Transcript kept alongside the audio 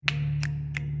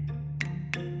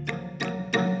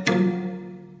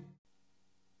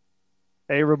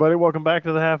Hey everybody, welcome back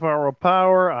to the Half Hour of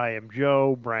Power. I am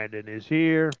Joe. Brandon is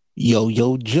here. Yo,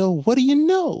 yo, Joe, what do you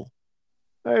know?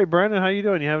 Hey Brandon, how you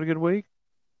doing? You having a good week?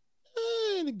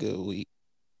 Had a good week,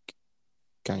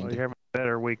 Well, kind you're of. having a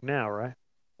better week now, right?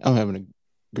 I'm having a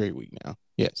great week now.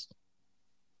 Yes.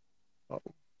 Oh,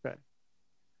 okay.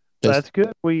 That's, That's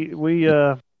good. We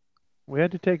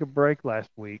had to take a break last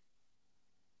week.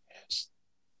 yes.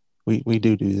 We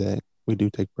do that. We do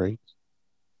take breaks.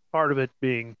 Part of it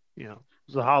being, it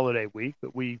was a holiday week,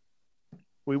 but we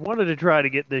wanted to try to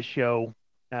get this show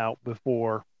out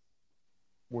before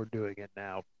we're doing it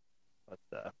now.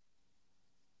 But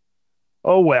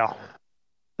oh well,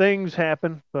 things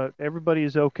happen, but everybody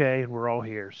is okay and we're all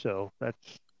here. So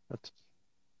that's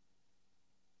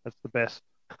that's the best.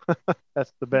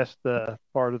 That's the best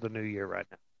part of the new year right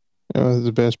That's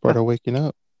the best part now. of waking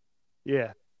up.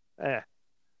 Yeah. Yeah.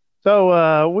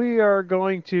 So we are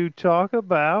going to talk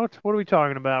about what are we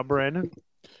talking about, Brandon?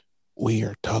 We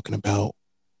are talking about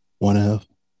one of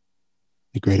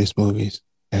the greatest movies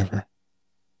ever.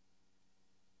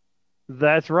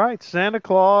 That's right, Santa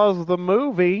Claus the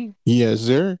movie. Yes,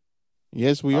 sir.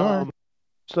 Yes, we are. Um,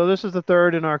 so this is the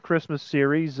third in our Christmas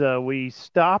series. We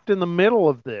stopped in the middle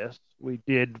of this. We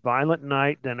did Violent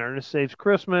Night, then Ernest Saves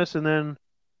Christmas, and then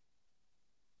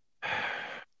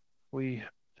we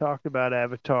talked about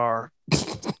Avatar.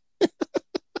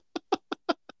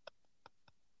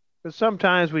 Because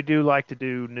sometimes we do like to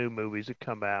do new movies that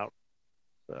come out.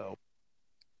 So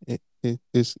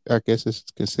It's, I guess it's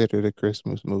considered a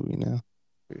Christmas movie now.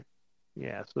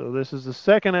 yeah, so this is the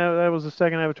second. That was the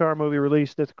second Avatar movie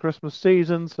released at the Christmas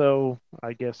season, so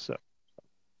I guess so.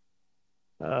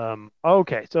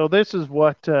 Okay, so this is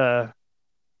what we're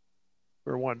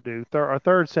wanting to do. Our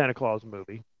third Santa Claus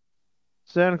movie.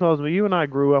 Santa Claus movie. You and I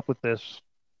grew up with this,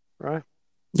 right?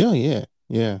 Yeah, yeah,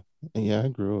 yeah. Yeah, I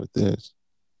grew up with this.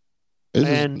 This is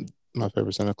And my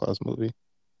favorite Santa Claus movie.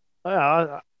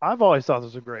 I've always thought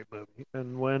this was a great movie.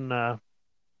 And when I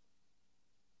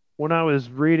was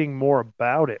reading more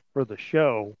about it for the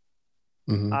show,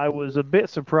 Hmm. I was a bit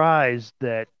surprised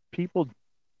that people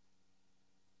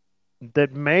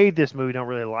that made this movie don't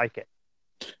really like it.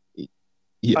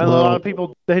 Yeah, A lot well, of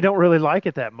people they don't really like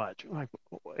it that much. Like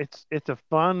it's a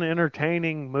fun,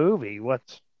 entertaining movie. I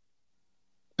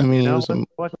You mean, it know was a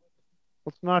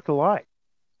what's not to like?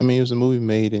 I mean, it was a movie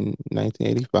made in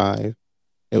 1985.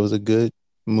 It was a good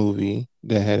movie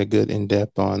that had a good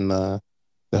in-depth on the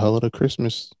whole of the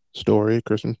Christmas story,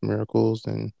 Christmas miracles,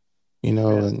 and Yeah,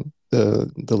 and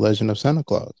the legend of Santa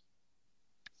Claus.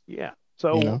 yeah. You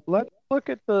So know, let's look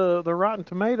at the Rotten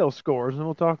Tomato scores, and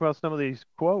we'll talk about some of these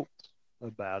quotes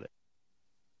about it.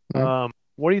 Mm.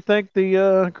 What do you think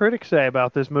the critics say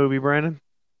about this movie, Brandon?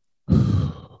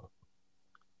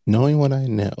 Knowing what I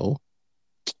know,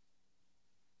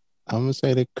 I'm gonna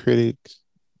say the critics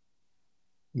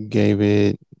gave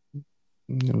it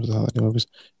was all it was.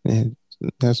 It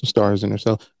had some stars in there,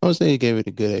 so I'm gonna say it gave it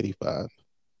a good 85.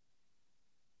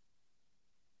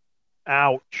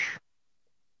 Ouch.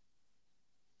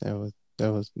 That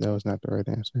was not the right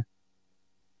answer.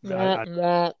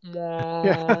 I,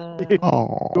 yeah, you,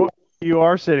 Oh, you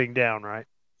are sitting down, right?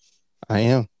 I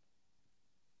am.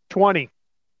 20.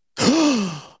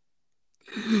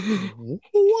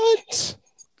 What?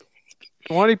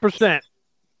 20%.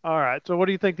 All right. So what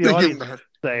do you think the audience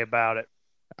say about it?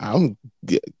 I'm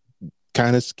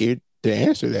kind of scared to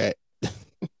answer that. Uh,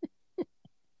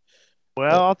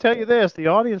 Well, I'll tell you this, the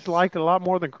audience liked it a lot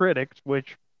more than critics,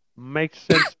 which makes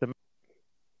sense to me.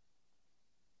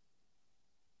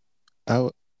 I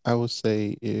w- I would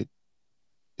say it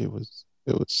was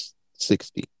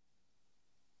 60.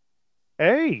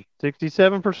 Hey,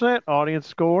 67% audience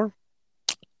score.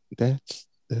 That's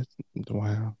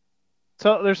wow.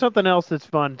 So there's something else that's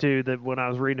fun too that when I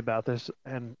was reading about this,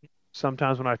 and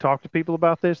sometimes when I talk to people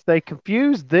about this, they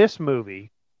confuse this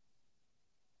movie,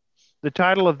 the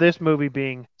title of this movie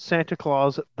being Santa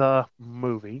Claus the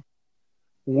movie,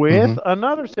 Hmm. with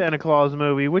another Santa Claus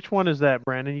movie. Which one is that,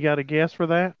 Brandon? You got a guess for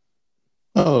that?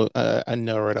 Oh, I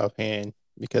know right offhand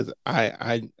because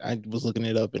I was looking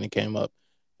it up and it came up.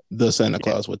 The Santa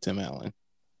Yeah. Claus with Tim Allen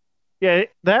Yeah,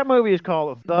 that movie is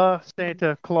called The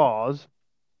Santa Claus.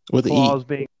 with the E. Claus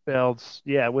being spelled,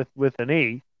 yeah, with an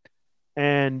E.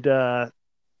 And I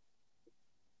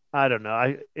don't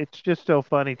know. It's just so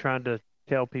funny trying to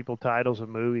tell people titles of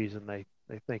movies and they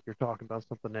think you're talking about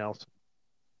something else.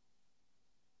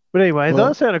 But anyway, The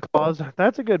Well, Santa Claus,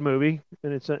 that's a good movie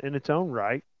in its own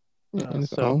right. in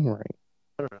its So own right.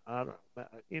 I don't know.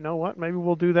 You know what? Maybe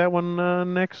we'll do that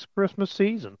one next Christmas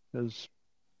season because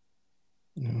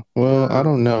Yeah. Well, I we're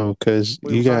don't know because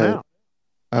we run out.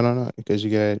 I don't know because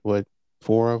you got what?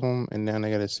 four of them, and now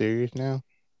they got a series now.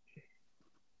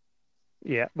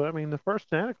 Yeah, but I mean, the first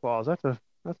Santa Claus, that's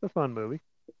a fun movie.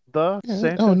 The Yeah. Oh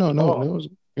Santa no, no, Claus.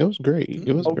 it was great.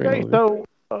 It was a great Okay, movie.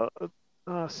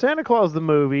 so Santa Claus the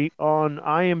movie on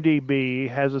IMDb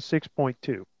has a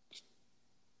 6.2.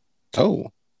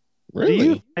 Oh, Do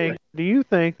you really?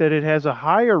 think that it has a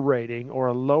higher rating or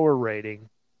a lower rating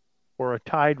or a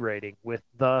tied rating with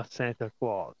the Santa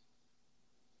Claus?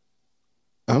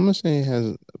 I'm gonna say it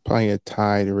has probably a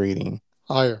tied rating.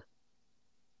 Higher.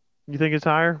 You think it's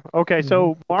higher? Okay, Mm-hmm.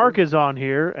 so Mark is on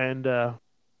here, and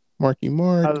Marky I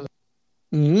Mark. was-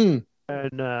 Mm-hmm.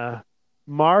 and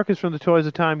Mark is from the Toys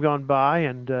of Time Gone By,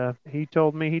 and he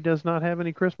told me he does not have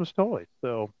any Christmas toys.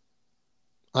 So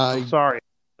I'm sorry.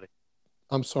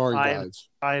 I'm sorry, I am guys.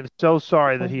 I am so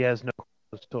sorry that Well, he has no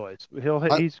Christmas toys.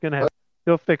 I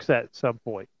He'll fix that at some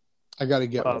point. I got to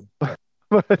get Uh,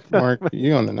 one. Mark,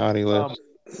 you on the naughty um,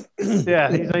 list. yeah,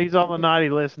 he's on the naughty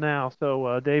list now.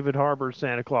 So David Harbour's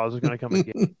Santa Claus is going to come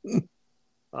again.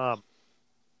 Um,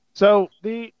 so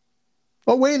the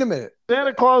Oh, wait a minute.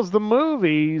 Santa Claus the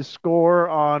movie score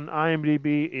on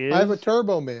IMDb I have a is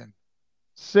Turbo Man.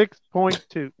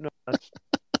 6.2. No,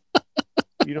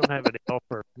 you don't have an elf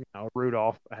or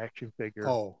Rudolph action figure.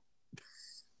 Oh.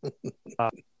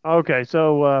 Okay,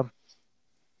 so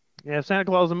yeah, Santa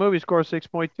Claus the movie score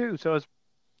 6.2. So it's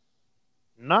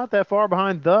not that far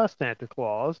behind the Santa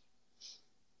Claus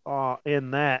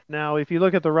in that. Now, if you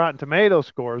look at the Rotten Tomato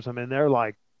scores, I mean, they're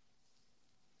like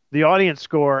the audience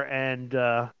score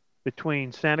and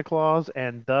between Santa Claus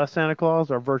and the Santa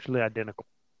Claus are virtually identical.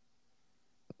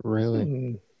 Really?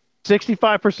 Mm.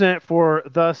 65% for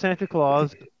the Santa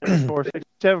Claus and for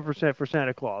 67% for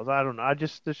Santa Claus. I don't know.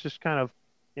 It's just kind of,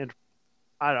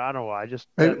 I don't know why. Just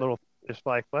Maybe, that little, just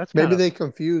like, well, that's kind maybe of, they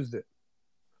confused it.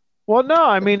 well, no,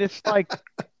 I mean, it's like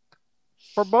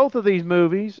for both of these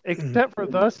movies, except for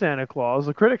the Santa Claus,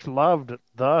 the critics loved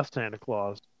the Santa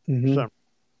Claus for Mm-hmm. some.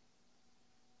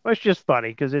 Well, it's just funny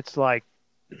because it's like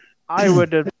I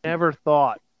would have never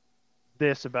thought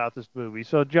this about this movie.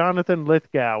 So Jonathan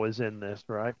Lithgow is in this,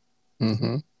 right?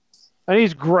 Mm-hmm. And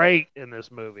he's great in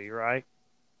this movie, right?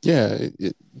 Yeah,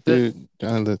 dude,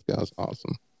 John Lithgow's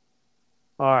awesome.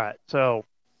 All right, so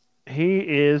he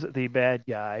is the bad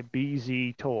guy,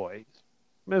 BZ Toys.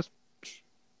 Miss,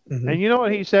 Mm-hmm. and you know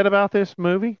what he said about this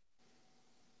movie?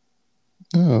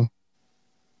 Oh,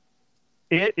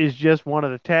 It is just one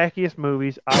of the tackiest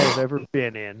movies I have ever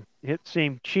been in. It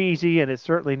seemed cheesy and it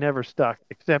certainly never stuck,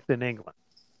 except in England.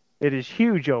 It is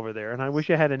huge over there, and I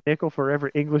wish I had a nickel for every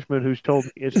Englishman who's told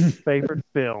me it's his favorite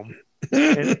film.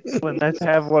 And when that's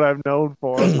half what I'm known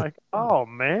for, I'm like, oh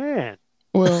man.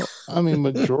 well, I mean,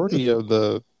 majority of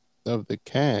the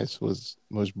cast was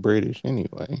British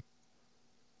anyway.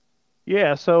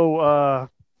 Yeah, so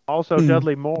also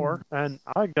Dudley Moore, and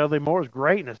I think Dudley Moore's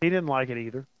greatness. He didn't like it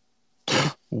either.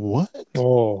 What?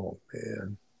 Oh,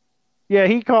 man. Yeah,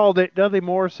 he called it. Dudley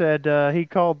Moore said he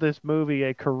called this movie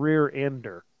a career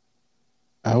ender.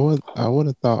 I would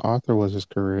have thought Arthur was his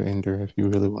career ender if you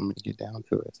really want me to get down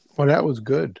to it. Well, that was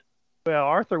good. Well,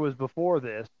 Arthur was before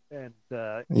this, and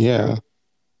Yeah,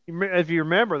 if you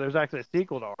remember, there's actually a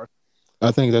sequel to Arthur.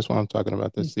 I think that's what I'm talking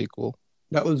about. The sequel.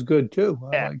 That was good, too.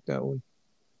 I Yeah. like that one.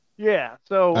 Yeah,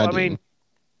 so I I mean, didn't.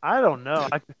 I don't know.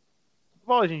 I've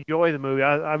always enjoyed the movie.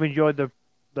 I've enjoyed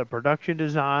the production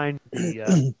design,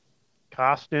 the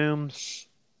costumes,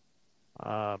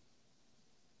 uh,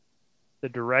 the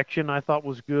direction. I thought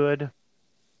was good.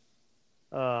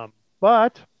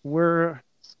 But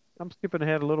I'm skipping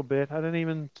ahead a little bit. I didn't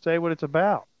even say what it's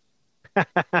about.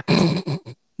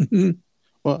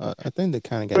 Well, I think they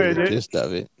kind of got the gist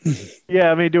of it.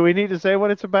 Yeah, I mean, do we need to say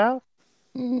what it's about?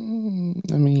 I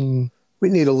mean, We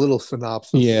need a little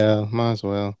synopsis. yeah, might as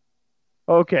well.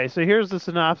 Okay, so here's the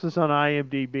synopsis on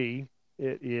IMDb.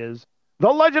 It is The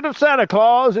Legend of Santa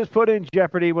Claus is put in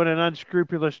jeopardy when an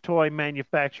unscrupulous toy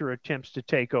manufacturer attempts to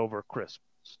take over Christmas.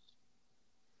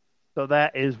 So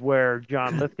that is where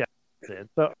John Lithgow is in.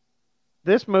 So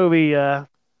this movie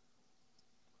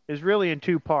is really in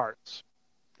two parts.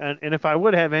 And if I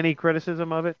would have any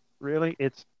criticism of it, really,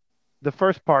 it's the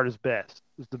first part is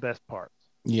the best part.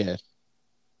 Yes.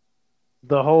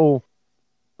 The whole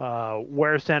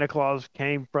where Santa Claus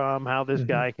came from, how this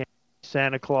guy came,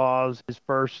 Santa Claus, his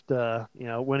first,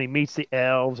 when he meets the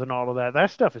elves and all of that.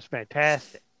 That stuff is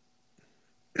fantastic.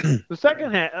 The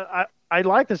second half, I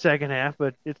like the second half,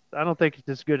 but I don't think it's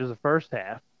as good as the first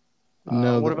half.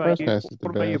 No, What the about first you? half is the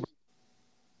What about you? best.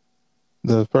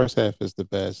 The first half is the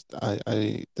best.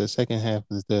 The second half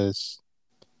is just,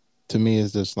 to me,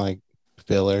 is just like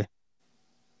filler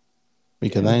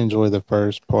because I enjoy the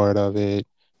first part of it.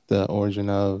 the origin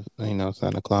of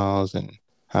Santa Claus and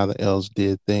how the elves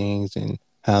did things and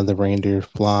how the reindeer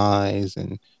flies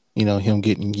and him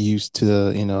getting used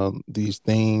to these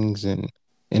things and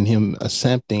him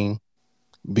accepting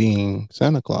being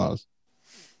Santa Claus.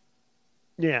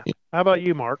 Yeah. How about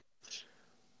you, Mark?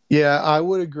 Yeah, I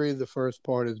would agree the first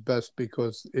part is best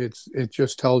because it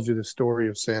just tells you the story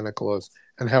of Santa Claus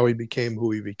and how he became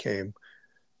who he became.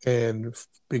 And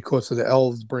because of the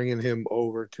elves bringing him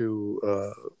over to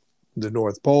the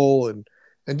North Pole. And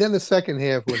then the second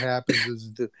half, what happens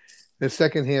is the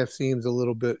second half seems a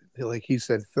little bit, like he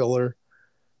said, filler.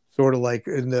 Sort of like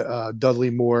in the Dudley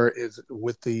Moore is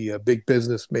with the big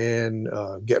businessman,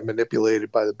 get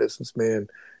manipulated by the businessman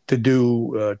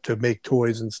to make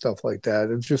toys and stuff like that.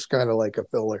 It's just kind of like a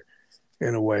filler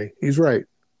in a way. He's right.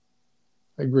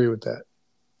 I agree with that.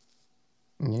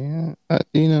 Yeah,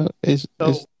 it's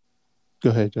So, Go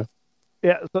ahead, Joe.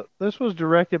 yeah, so this was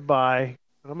directed by,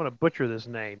 I'm going to butcher this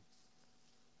name.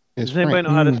 It's Does anybody Frank.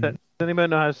 know how to say? Does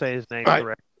anybody know how to say his name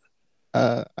correct?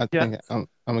 I Yeah. think I'm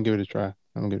gonna give it a try.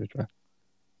 I'm gonna give it a try.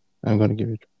 I'm gonna give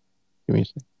it a try. Give me a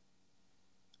second.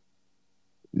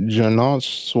 Jonas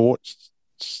Schwartz.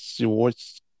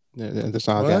 That's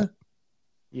all I got. What?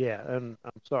 Yeah, and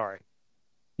I'm sorry.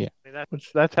 Yeah. I mean,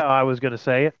 that's how I was going to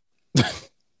say it.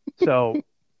 So,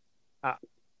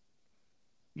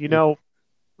 you know,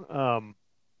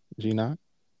 Is he not?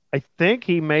 I think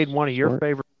he made one of your Short?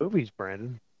 favorite movies,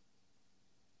 Brandon.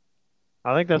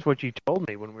 I think that's what you told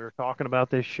me when we were talking about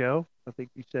this show. I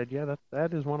think you said, yeah,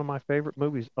 that is one of my favorite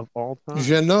movies of all time.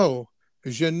 Jeannot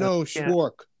I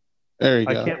Schwark. There you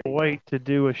I go. can't wait to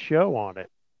do a show on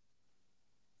it.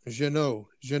 Jeannot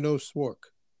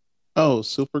Schwark. Oh,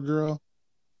 Supergirl.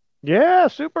 Yeah,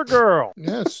 Supergirl.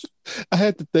 Yes. I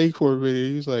had to think for a minute.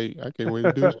 He's like, I can't wait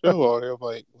to do a show on it. I'm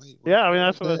like, wait. Yeah, I mean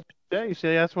that's what you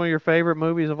say. That's one of your favorite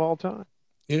movies of all time.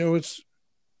 It's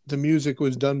the music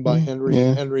was done by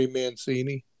Henry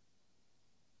Mancini.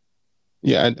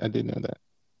 Yeah, I did know that.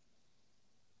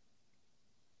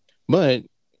 But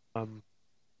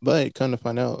come to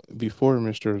find out, before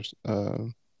Mr.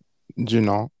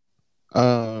 Janal,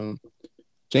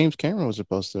 James Cameron was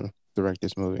supposed to direct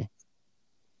this movie.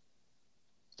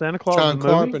 Santa Claus John the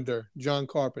movie? Carpenter. John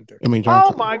Carpenter. I mean,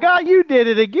 my God, you did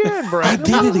it again,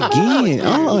 Brandon. I did it again.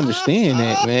 I don't understand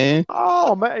that, man.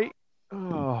 Oh, man.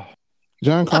 Oh.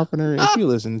 John Carpenter, if you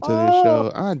listen to this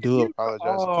show, I do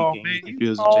apologize if you get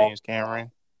confused with James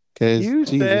Cameron. Because you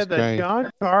Jesus said that Christ.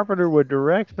 John Carpenter would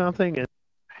direct something as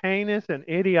heinous and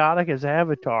idiotic as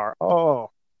Avatar. Oh.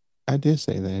 I did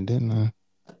say that, didn't I?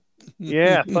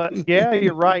 Yeah, but yeah,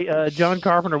 you're right. John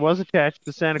Carpenter was attached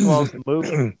to Santa Claus the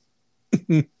movie.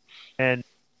 And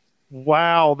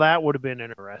wow, that would have been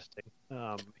interesting.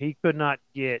 He could not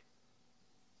get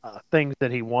things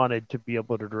that he wanted to be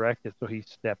able to direct it, so he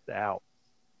stepped out.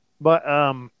 But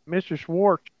Mr.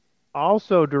 Schwartz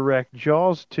also directed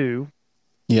Jaws 2.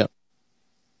 Yep.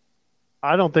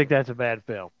 I don't think that's a bad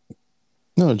film.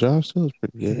 No, Jaws 2 is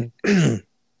pretty good.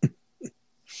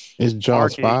 It's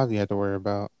Jaws 5 you have to worry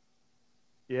about.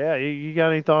 Yeah, you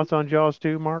got any thoughts on Jaws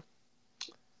 2, Mark?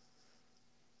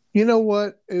 You know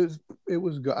what? It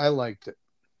was good. I liked it.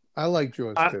 I like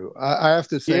Jaws 2. I have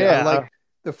to say, I like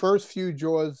the first few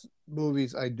Jaws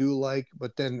movies I do like,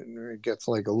 but then it gets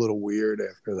like a little weird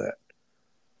after that.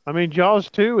 I mean, Jaws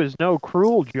 2 is no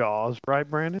cruel Jaws, right,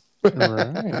 Brandon?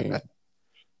 Right.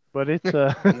 But it's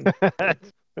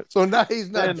so now he's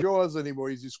not Jaws anymore.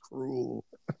 He's just cruel.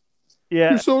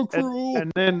 Yeah, you're so cruel.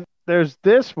 And then there's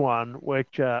this one,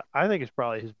 which I think is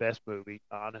probably his best movie.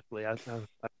 Honestly, I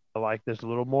like this a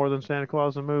little more than Santa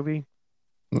Claus the movie.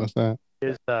 What's that?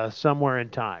 Is Somewhere in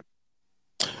Time.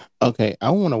 Okay, I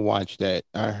want to watch that.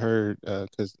 I heard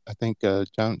because I think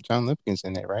John Lipkin's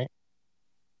in it, right?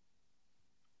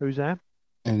 Who's that?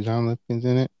 And John Lipkin's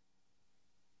in it.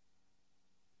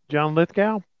 John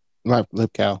Lithgow?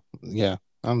 Lithgow. Yeah,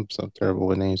 I'm so terrible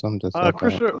with names. I'm just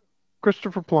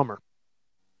Christopher Plummer.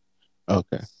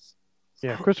 Okay.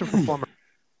 Yeah, Christopher Plummer.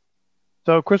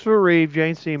 So Christopher Reeve,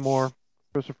 Jane Seymour,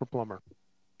 Christopher Plummer.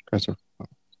 Christopher.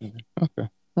 Okay.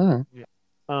 All right. Yeah.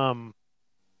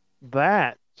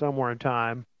 That Somewhere in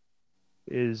Time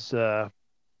is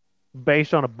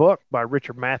based on a book by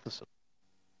Richard Matheson.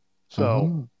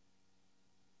 So,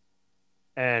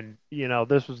 and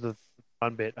this was the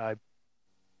fun bit. I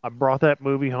brought that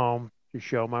movie home to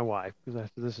show my wife because I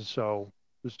said, this is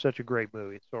such a great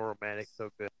movie. It's so romantic, so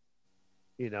good.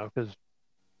 Because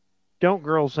don't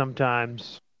girls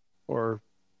sometimes, or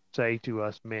say to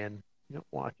us men, you don't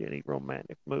watch any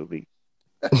romantic movies.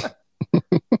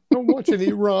 Don't watch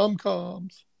any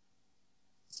rom-coms.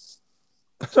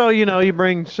 So, you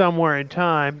bring Somewhere in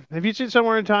Time. Have you seen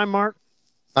Somewhere in Time, Mark?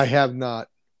 I have not.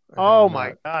 I have Oh my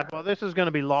not. God. Well, this is going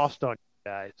to be lost on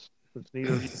you guys. Since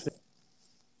neither of you see-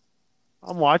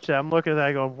 I'm watching that. I'm looking at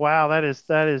that going, wow, that is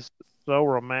so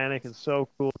romantic and so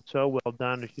cool and so well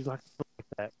done. And she's like, "I don't like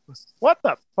that. What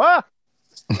the fuck?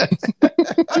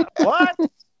 What?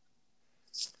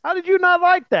 How did you not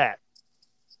like that?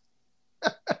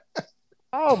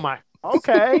 Oh my.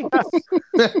 Okay.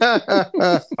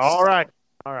 All right.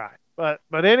 All right.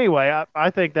 But anyway, I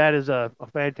think that is a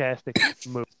fantastic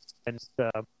movie. And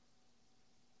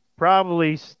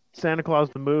probably Santa Claus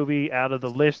the movie out of the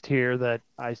list here that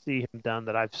I see him done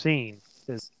that I've seen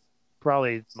is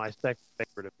probably my second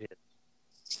favorite of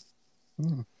his.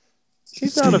 Hmm.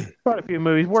 He's done quite a few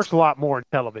movies. Works a lot more in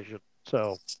television.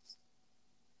 So,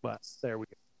 but there we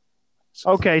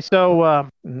go. Okay, so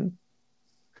Mhm.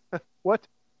 what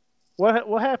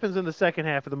what happens in the second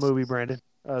half of the movie, Brandon?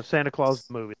 Santa Claus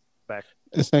the movie. Back.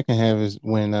 The second half is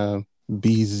when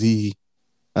BZ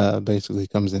basically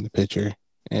comes in the picture,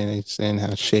 and it's saying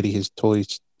how shady his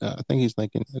toys. I think he's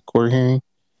like in the court hearing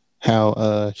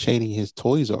how shady his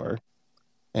toys are,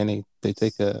 and they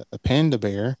take a panda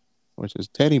bear, which is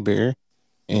teddy bear,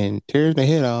 and tear the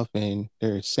head off, and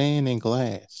there's sand and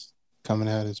glass coming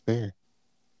out of his bear,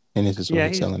 and this is when Yeah,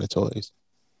 he's he's selling the toys.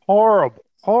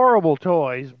 horrible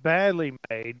toys, badly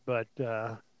made, but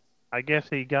I guess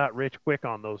he got rich quick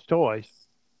on those toys,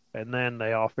 and then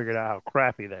they all figured out how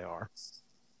crappy they are.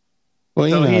 Well,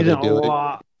 you So know how he's in they a do it.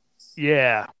 lot.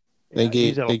 Yeah, They yeah,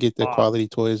 he's in a get the lot. quality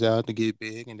toys out to get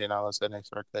big, and then all of a sudden they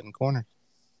start cutting corners.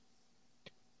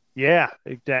 Yeah,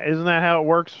 exactly. Isn't that how it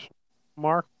works,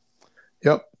 Mark?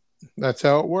 Yep, that's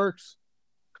how it works.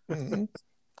 Mhm.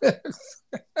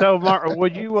 So, Mark,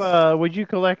 would you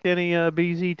collect any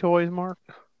BZ toys, Mark?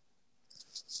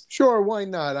 Sure, why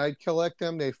not? I collect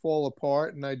them. They fall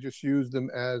apart, and I just use them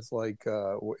as like,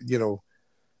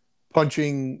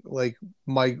 punching. Like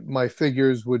my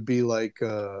figures would be like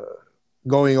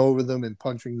going over them and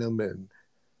punching them and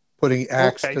putting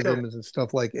axe Okay, to them and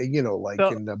stuff like like so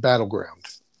in the battleground.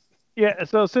 yeah,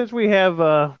 so since we have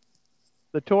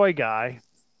the toy guy,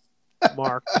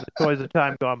 Mark, from the Toys of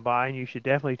Time Gone By, and you should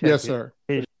definitely check Yes, sir.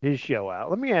 his show out.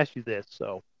 Let me ask you this: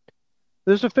 so,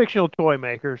 this is a fictional toy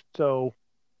maker. So,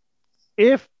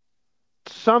 if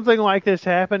something like this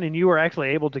happened and you were actually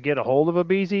able to get a hold of a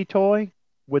BZ toy,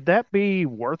 would that be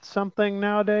worth something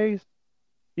nowadays?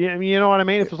 Yeah, you know what I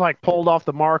mean? If it's like pulled off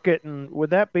the market, and would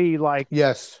that be like,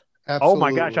 Yes, oh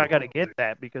my gosh, I absolutely. got to get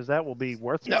that because that will be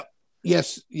worth No. something.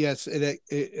 Yes, yes.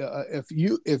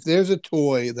 If there's a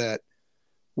toy that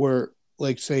were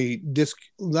like say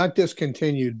not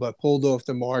discontinued but pulled off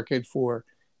the market for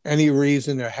any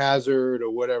reason, a hazard or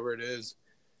whatever it is,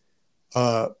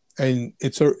 uh, and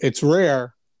it's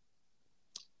rare,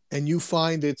 and you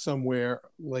find it somewhere,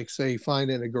 like say find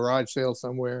it in a garage sale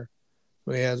somewhere,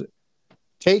 where he has it,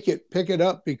 take it, pick it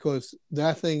up because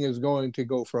that thing is going to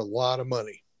go for a lot of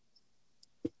money,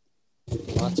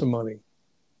 lots of money.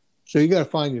 So you got to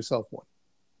find yourself one.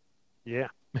 Yeah.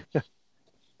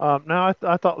 Now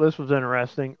I thought this was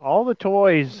interesting. All the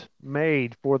toys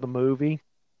made for the movie,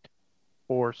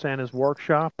 for Santa's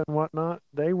workshop and whatnot,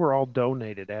 they were all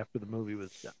donated after the movie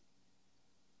was done.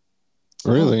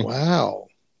 Oh Really? wow,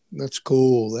 that's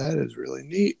cool. That is really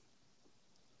neat.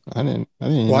 I didn't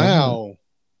even know that. Wow.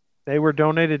 They were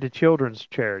donated to children's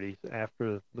charities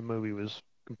after the movie was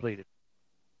completed.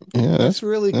 Yeah, That's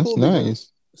really that's cool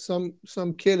because nice.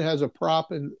 some kid has a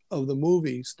prop of the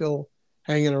movie still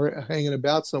hanging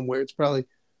about somewhere. It's probably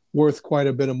worth quite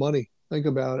a bit of money. Think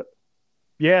about it.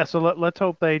 Yeah, so let's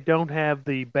hope they don't have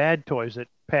the bad toys that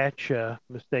Patch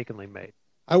mistakenly made.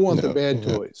 I want the No, bad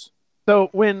yeah. toys. So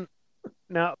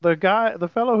now the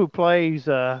fellow who plays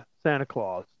Santa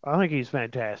Claus, I think he's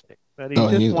fantastic. But he's Oh,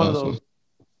 just he's one of those. awesome.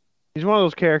 He's one of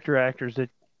those character actors that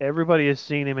everybody has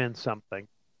seen him in something.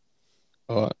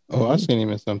 I Hmm. seen him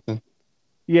in something.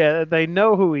 Yeah, they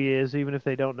know who he is, even if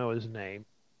they don't know his name.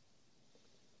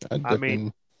 I I mean,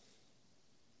 definitely,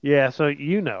 yeah, so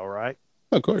you know, right?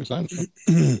 of course, I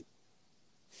know.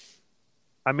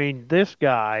 I mean, this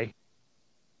guy,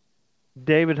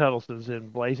 David Huddleston's in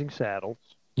Blazing Saddles,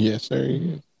 Yes, sir.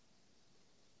 He is.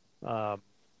 um,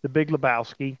 The Big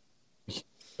Lebowski.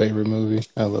 Favorite movie.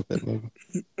 I love that movie.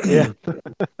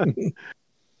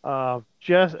 Yeah,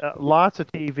 just lots of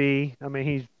TV. I mean,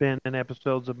 he's been in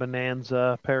episodes of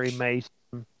Bonanza, Perry Mason,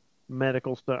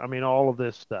 medical stuff. I mean, all of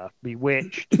this stuff.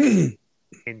 Bewitched. And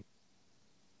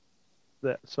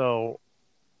so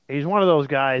he's one of those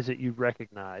guys that you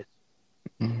recognize.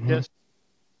 Hmm. Just,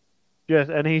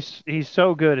 and he's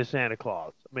so good as Santa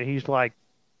Claus. I mean, he's like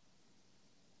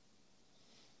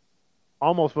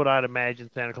almost what I'd imagine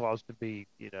Santa Claus to be,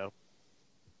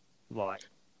 like.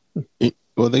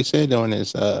 Well, they said on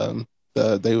this,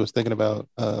 they was thinking about,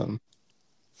 and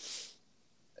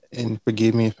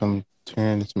forgive me if I'm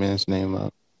tearing this man's name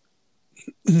up,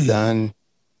 Don,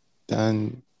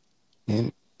 Don,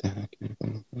 and I can't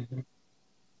remember.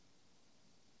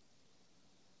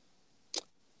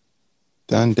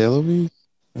 Don DeLuise?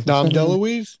 Dom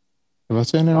DeLuise? Am I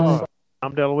saying that right?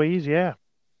 Tom DeLuise, yeah.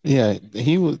 Yeah,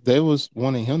 they was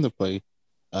wanting him to play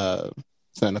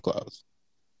Santa Claus.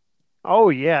 Oh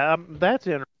yeah, that's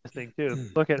interesting too.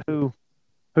 Look at who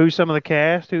some of the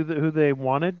cast who they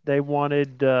wanted. They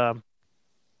wanted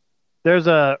there's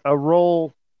a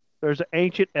role. There's an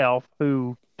ancient elf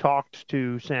who talks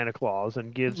to Santa Claus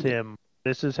and gives him,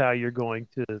 this is how you're going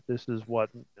to, this is what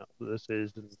this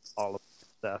is, and all of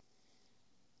that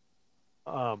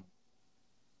stuff.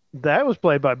 That was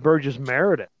played by Burgess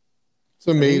Meredith. It's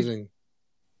amazing.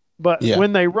 But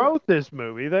when they wrote this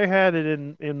movie, they had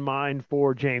it in mind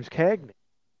for James Cagney.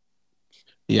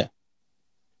 Yeah.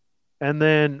 And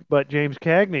then, but James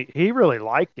Cagney, he really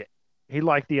liked it. He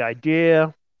liked the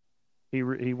idea. He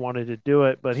wanted to do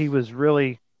it, but he was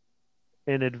really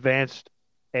in advanced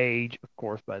age, of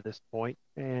course, by this point,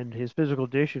 and his physical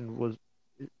condition was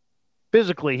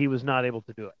physically he was not able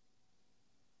to do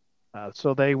it.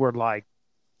 So they were like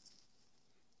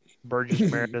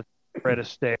Burgess Meredith, Fred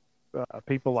Astaire,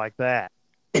 people like that,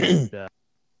 and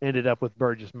ended up with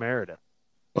Burgess Meredith.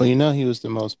 Well, he was the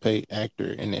most paid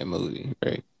actor in that movie,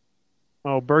 right?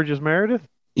 Oh, Burgess Meredith?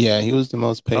 Yeah, he was the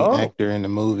most paid actor in the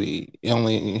movie. He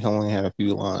only had a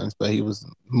few lines, but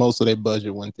most of their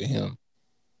budget went to him.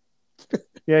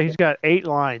 Yeah, he's got 8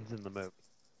 lines in the movie.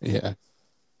 Yeah.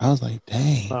 I was like,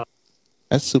 dang.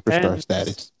 That's superstar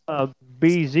status.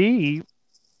 BZ,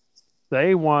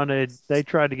 they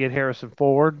tried to get Harrison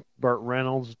Ford, Burt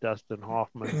Reynolds, Dustin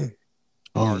Hoffman.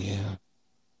 Oh, yeah.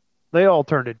 They all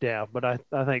turned it down, but I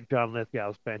think John Lithgow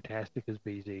was fantastic as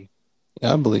BZ.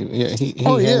 I believe,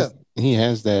 he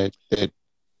has that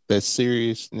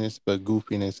seriousness but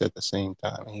goofiness at the same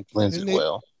time. He blends it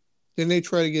well. Didn't they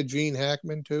try to get Gene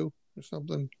Hackman too, or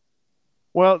something?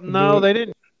 Well, no, they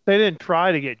didn't. They didn't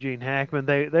try to get Gene Hackman.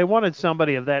 They wanted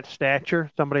somebody of that stature,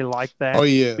 somebody like that. Oh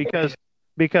yeah, because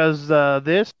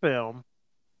this film,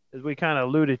 as we kind of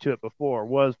alluded to it before,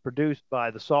 was produced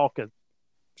by the Salkins,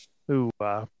 who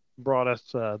brought us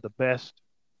the best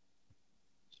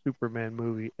Superman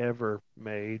movie ever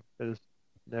made that has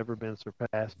never been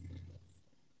surpassed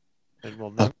and will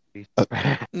never be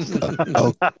surpassed.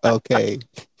 Okay.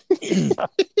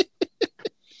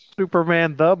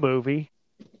 Superman the movie.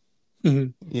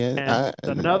 Yeah.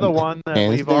 And another one that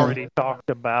we've already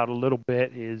talked about a little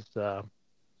bit is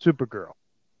Supergirl.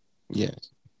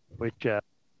 Yes. Which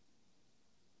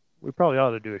we probably ought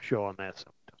to do a show on that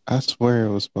sometime. I swear it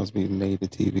was supposed to be made a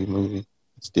TV movie.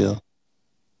 Still.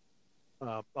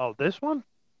 This one?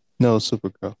 No,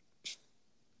 Supergirl.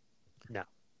 No.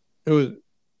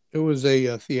 It was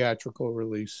a theatrical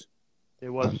release. It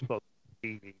was supposed to be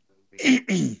a TV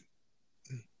movie.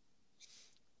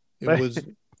 It was.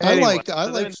 Anyway, I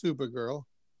liked Supergirl.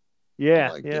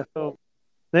 Yeah, yeah. So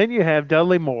then you have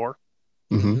Dudley Moore.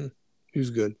 Mm-hmm. He's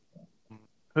good.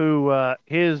 Who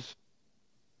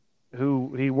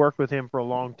he worked with him for a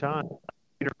long time.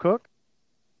 Peter Cook.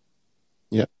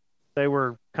 Yeah. They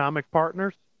were comic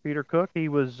partners. Peter Cook. He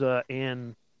was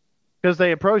in, because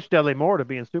they approached Dudley Moore to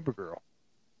be in Supergirl,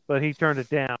 but he turned it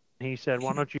down. He said,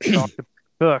 "Why don't you talk to Peter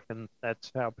Cook?" And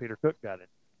that's how Peter Cook got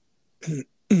it.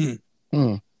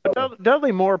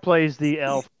 Dudley Moore plays the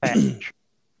elf Patch,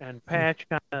 and Patch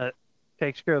kind of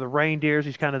takes care of the reindeers.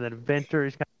 He's kind of the inventor.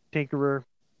 He's kind of tinkerer.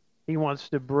 He wants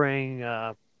to bring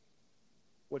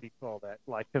what do you call that?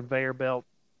 Like conveyor belt.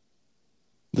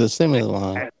 The assembly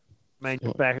line. Like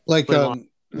the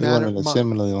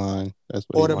assembly line. That's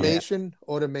what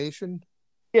automation.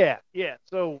 Yeah.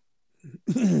 So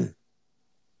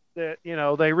that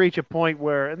they reach a point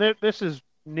where, and this is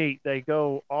neat. They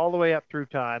go all the way up through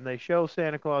time. They show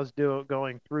Santa Claus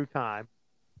going through time.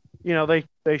 They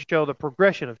show the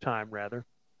progression of time rather,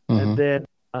 and then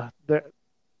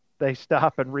they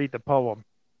stop and read the poem.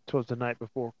 "'Twas the night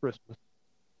before Christmas"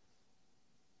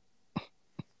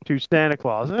 to Santa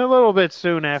Claus, and a little bit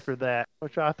soon after that,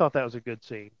 which I thought that was a good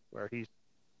scene, where he's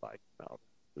like,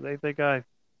 they think and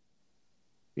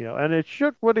it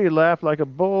shook when he laughed like a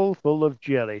bowl full of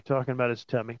jelly, talking about his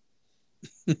tummy.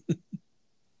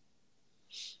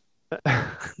 I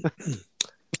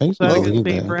used to believe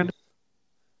that. Brandon?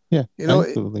 Yeah, I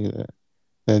used to believe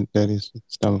that his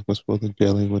stomach was full of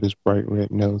jelly with his bright red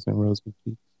nose and rosy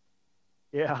cheeks.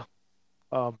 Yeah.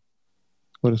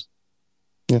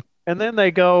 Yeah. And then they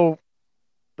go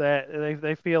that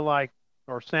they feel like,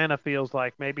 or Santa feels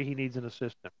like maybe he needs an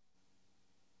assistant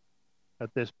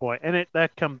at this point, and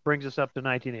brings us up to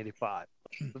 1985.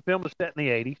 The film is set in the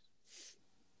 80s,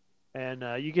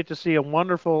 and you get to see a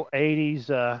wonderful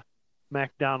 80s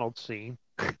McDonald's scene.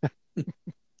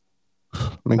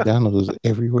 McDonald's is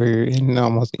everywhere in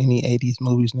almost any 80s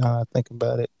movies now I think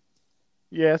about it.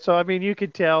 Yeah, so I mean, you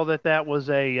could tell that was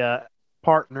a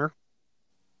partner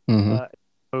Hmm.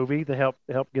 movie. The help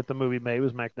get the movie made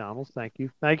was McDonald's. Thank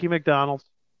you, McDonald's.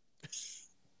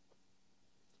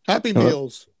 Happy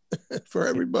Meals for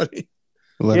everybody.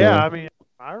 Yeah, I mean,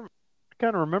 I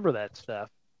kind of remember that stuff.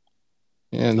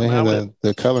 Yeah, and they had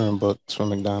the coloring books from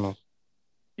McDonald's.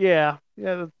 Yeah.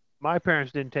 My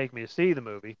parents didn't take me to see the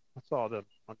movie. I saw them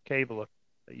on cable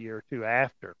a year or two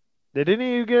after. Did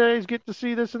any of you guys get to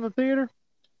see this in the theater?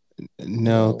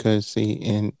 No, because see,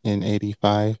 in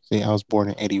 85, see, I was born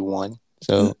in 81.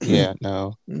 So, yeah,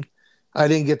 no. I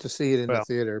didn't get to see it in the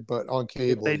theater, but on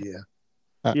cable, yeah.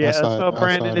 I saw it,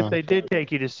 Brandon, if they did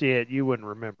take you to see it, you wouldn't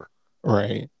remember.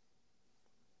 Right.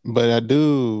 But I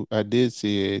did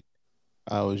see it.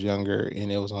 I was younger,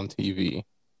 and it was on TV.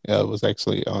 It was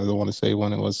actually, I don't want to say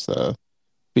when it was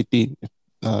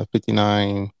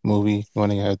 59 movie, when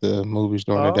they had the movies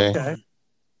during the day. Okay.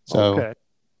 So,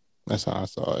 that's how I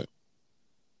saw it.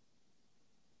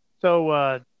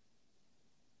 So,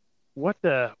 what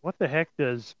the heck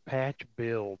does Patch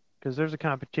build? Because there's a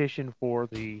competition for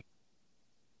the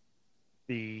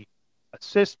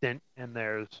assistant, and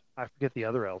there's, I forget the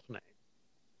other elf's name.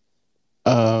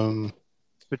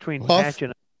 Between Patch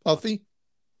and Puffy.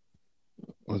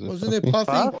 Wasn't it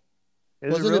Puffy?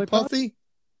 Wasn't it Puffy?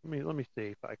 Let me see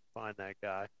if I can find that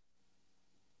guy.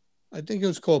 I think it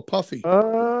was called Puffy.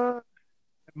 It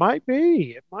might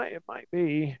be. It might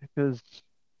be because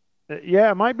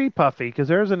it might be Puffy because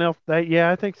there's an elf that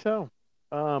I think so.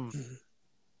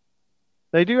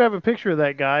 They do have a picture of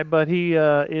that guy, but he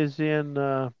is in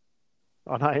on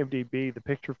IMDb. The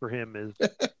picture for him is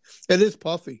it is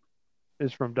Puffy.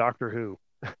 Is from Doctor Who.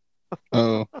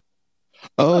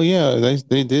 Oh yeah,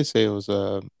 they did say it was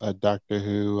a Doctor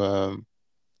Who.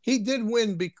 He did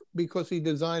win because he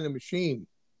designed a machine.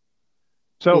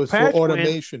 So Patch for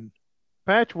automation.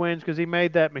 Patch wins because he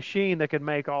made that machine that could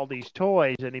make all these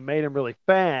toys, and he made them really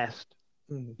fast.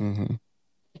 Mm-hmm.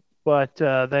 But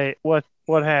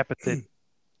what happens?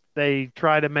 They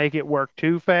try to make it work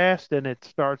too fast, and it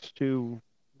starts to.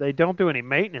 They don't do any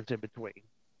maintenance in between.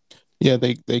 Yeah,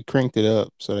 they cranked it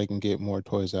up so they can get more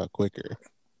toys out quicker.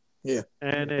 Yeah,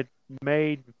 and it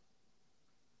made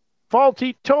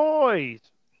faulty toys.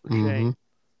 Mm-hmm.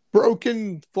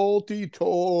 Broken, faulty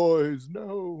toys.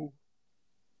 No.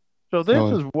 So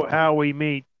this is how we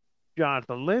meet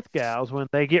Jonathan Lithgow's when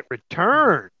they get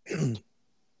returned.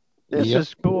 This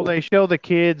is cool. They show the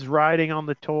kids riding on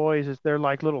the toys as they're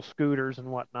like little scooters and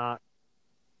whatnot.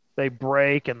 They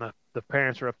break and the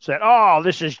parents are upset. Oh,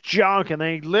 this is junk, and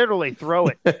they literally throw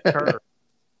it at her.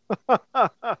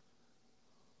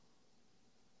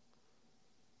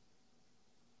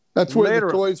 That's where the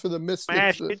toys for the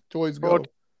Misfits toys go.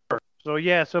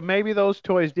 So maybe those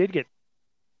toys did get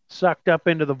sucked up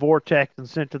into the vortex and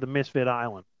sent to the Misfit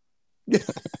Island.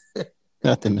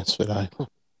 Not the Misfit Island.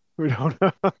 We don't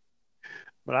know.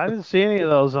 But I didn't see any of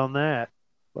those on that.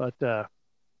 But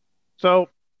so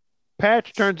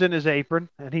Patch turns in his apron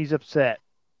and he's upset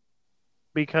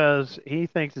because he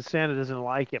thinks that Santa doesn't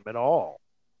like him at all.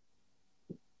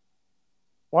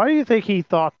 Why do you think he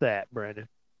thought that, Brandon?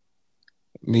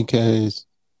 Because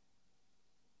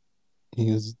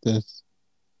he was just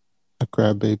a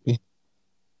crybaby.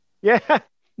 Yeah,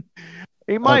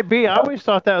 he might be. I always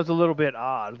thought that was a little bit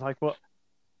odd. Like, well,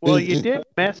 you did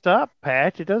mess up,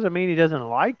 Patch. It doesn't mean he doesn't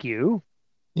like you.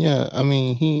 Yeah, I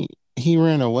mean, he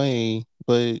ran away,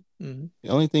 but the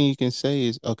only thing you can say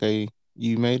is, okay,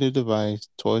 you made a device,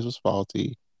 toys was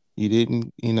faulty. You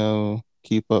didn't,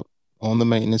 keep up on the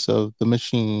maintenance of the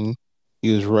machine.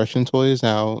 He was rushing toys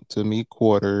out to meet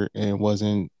quarter and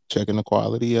wasn't checking the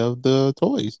quality of the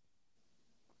toys.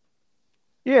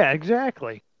 Yeah,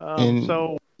 exactly.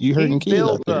 So you hurting kids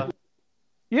out there.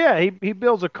 He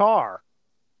builds a car,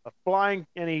 a flying,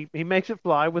 and he makes it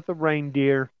fly with a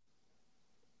reindeer.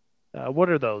 What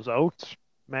are those oats?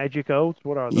 Magic oats?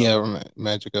 What are those? Yeah,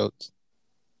 magic oats.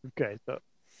 Okay,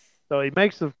 so he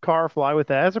makes the car fly with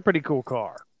that. That's a pretty cool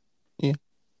car. Yeah.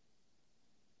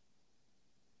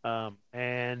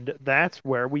 And that's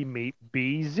where we meet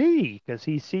BZ because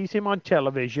he sees him on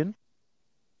television,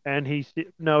 and he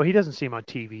doesn't see him on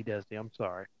TV, does he? I'm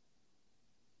sorry.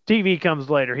 TV comes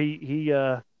later. He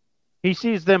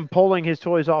sees them pulling his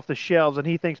toys off the shelves, and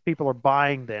he thinks people are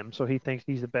buying them, so he thinks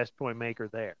he's the best toy maker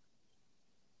there.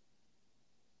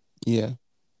 Yeah.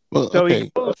 Well, So he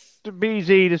okay. goes to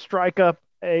BZ to strike up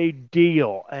a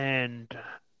deal, and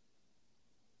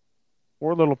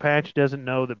poor little Patch doesn't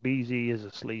know that BZ is a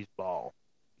sleazeball.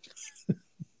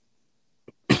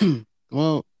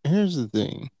 Well, here's the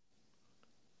thing.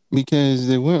 Because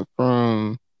they went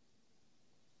from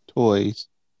toys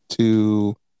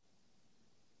to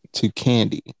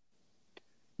candy.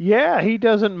 Yeah, he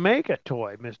doesn't make a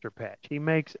toy, Mr. Patch. He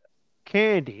makes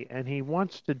candy, and he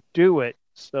wants to do it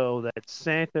so that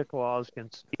Santa Claus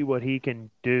can see what he can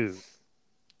do.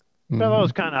 So that Mm-hmm.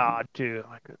 was kind of odd too.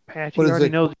 Like Patch, What he is already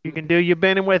it? knows what you can do. You've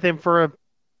been with him for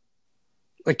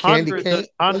A candy cane? Wasn't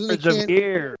hundreds of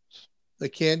years. the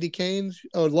candy canes?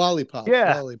 Oh, lollipops.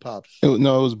 Yeah, Lollipops.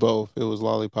 No, it was both. It was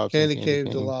lollipops and Candy candy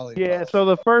canes and cane. yeah. lollipops. So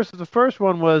the first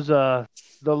one was the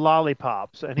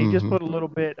lollipops, and he just Mm-hmm. put a little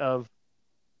bit of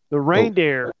the Oat,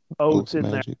 reindeer oats oats in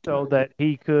there magic. so that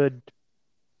he could,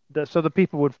 so the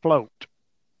people would float.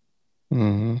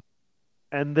 Mm-hmm.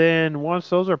 And then once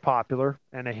those are popular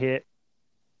and a hit,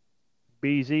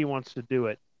 BZ wants to do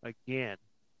it again,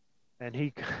 and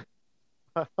he.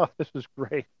 I thought this was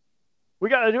great. We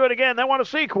got to do it again. They want a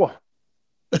sequel.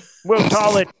 We'll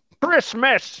call it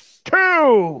Christmas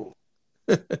 2.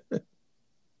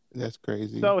 That's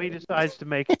crazy. So he decides to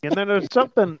make it. And then there's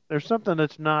something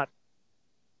that's not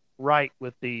right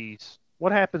with these.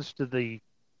 What happens to the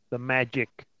magic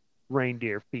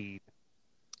reindeer feed?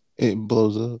 It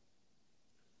blows up.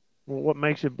 Well, what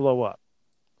makes it blow up?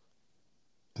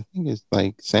 I think it's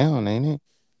like sound, ain't it?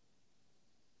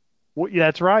 Well, yeah,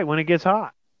 that's right. When it gets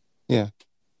hot. Yeah.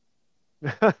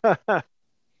 That's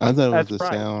I thought it was the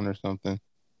right. sound or something.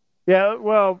 Yeah.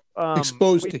 Well,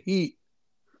 Exposed to heat.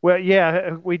 well,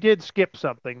 yeah, we did skip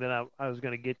something that I was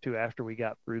going to get to after we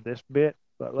got through this bit,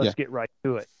 but let's Yeah. get right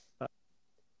to it.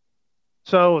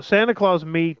 So Santa Claus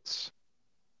meets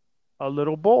a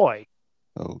little boy,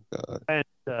 Oh God.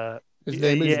 and His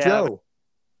name is yeah, Joe.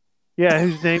 yeah,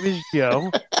 whose name is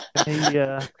Joe,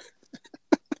 and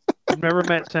he never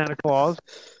met Santa Claus,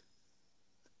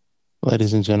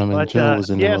 Ladies and gentlemen, but Joe was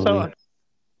in the yeah, movie.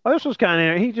 so this was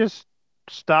kind of he just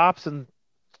stops and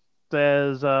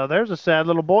says, "There's a sad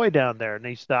little boy down there," and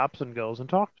he stops and goes and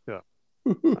talks to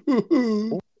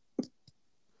him.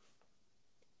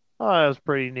 Oh, that was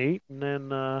pretty neat. And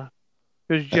then,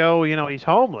 because Joe, he's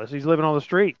homeless. He's living on the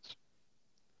streets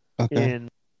Okay. in,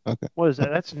 Okay. what is that?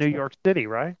 That's New York City,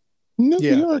 right? New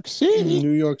Yeah. York City.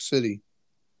 New York City.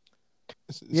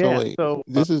 So Yeah. wait, So,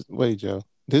 wait, Joe.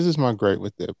 This is my great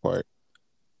with that part.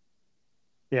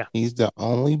 yeah. He's the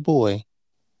only boy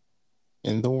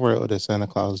in the world that Santa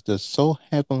Claus just so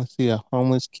happen to see a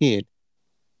homeless kid.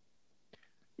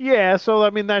 Yeah. So, I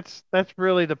mean, that's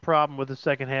really the problem with the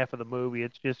second half of the movie.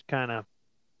 It's just kind of,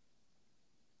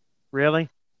 really?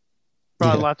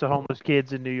 Probably Yeah. lots of homeless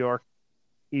kids in New York,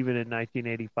 even in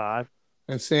 1985.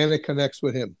 And Santa connects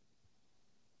with him.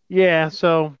 Yeah.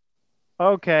 So,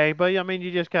 okay. But, I mean,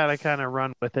 you just gotta kind of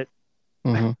run with it.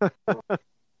 Mm-hmm.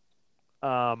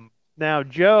 Now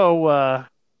Joe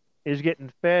is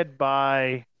getting fed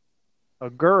by a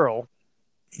girl.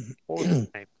 What was her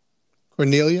name?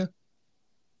 Cornelia?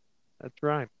 That's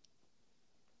right.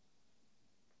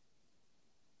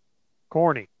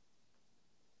 Corny.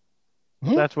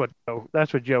 Hmm? That's what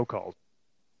Joe calls.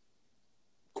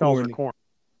 Calls her Corny.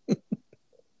 corny.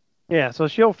 Yeah, so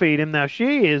she'll feed him. Now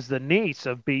she is the niece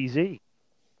of BZ.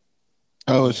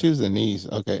 Oh, she was the niece.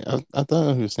 Okay, I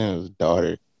thought he was saying it was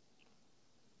daughter.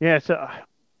 Yeah, so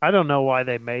I don't know why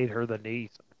they made her the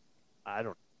niece. I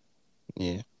don't.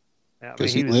 Yeah, I mean,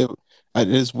 because he she was. lived.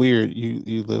 It's weird.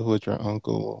 You live with your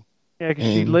uncle. Yeah, because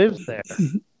she And lives there.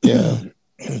 yeah,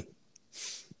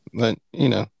 but hey,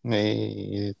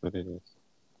 it is what it is.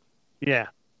 Yeah,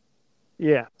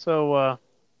 yeah. So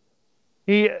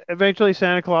he eventually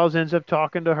Santa Claus ends up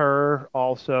talking to her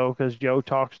also because Joe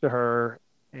talks to her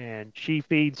and she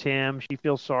feeds him. She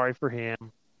feels sorry for him,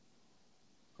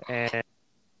 and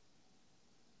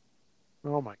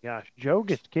oh my gosh, Joe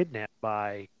gets kidnapped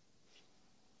by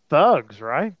thugs,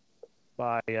 right?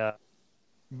 By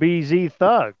BZ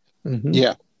thugs. Mm-hmm.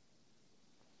 Yeah,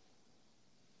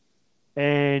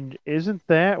 And isn't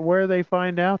that where they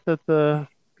find out that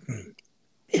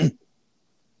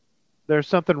there's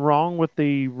something wrong with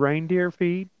the reindeer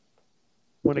feed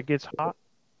when it gets hot?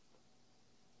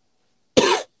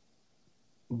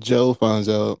 Joe finds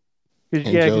out, and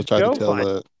Yeah, Joe because tried to Joe tell finds.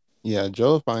 the. Yeah,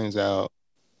 Joe finds out,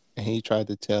 and he tried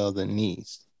to tell the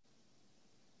niece,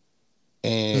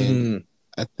 and Mm-hmm.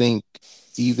 I think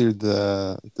either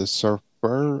the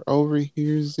surfer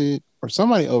overhears it or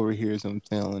somebody overhears him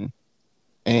telling,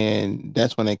 and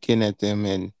that's when they kidnapped him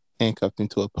and handcuffed him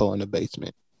to a pole in the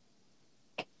basement.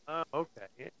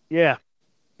 Okay. Yeah.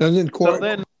 Doesn't So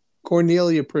then,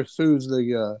 Cornelia pursues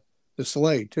the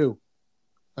sleigh too?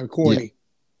 I'm Yeah. corny.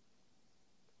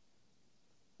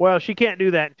 well, she can't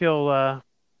do that until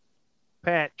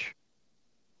Patch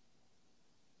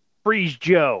frees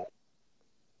Joe.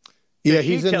 Yeah, She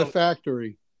he's in the tells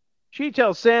factory.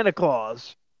 Santa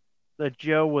Claus that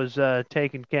Joe was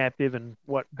taken captive and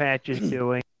what Patch is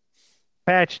doing.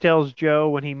 Patch tells Joe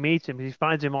when he meets him, he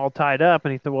finds him all tied up,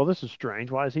 and he said, "Well, this is strange.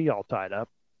 Why is he all tied up?"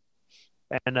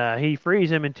 And he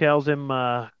frees him and tells him,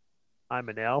 "I'm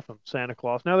an elf. I'm Santa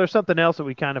Claus." Now, there's something else that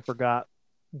we kind of forgot.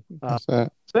 Uh, What's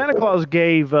that? Santa Claus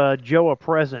gave Joe a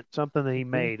present, something that he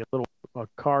made, a little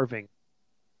carving.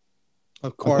 A I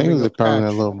think it carving was a of carving a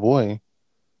Patch. little boy.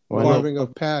 Wasn't it? Carving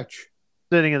of Patch.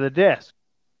 Sitting at the desk,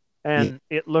 Yeah. and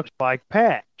it looks like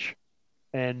Patch.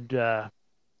 And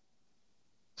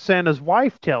Santa's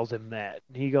wife tells him that,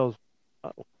 and he goes,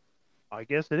 "Oh, I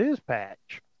guess it is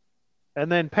Patch."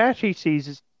 And then Patch he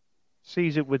sees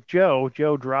it with Joe.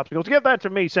 Joe drops. He goes, "Give that to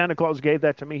me. Santa Claus gave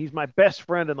that to me. He's my best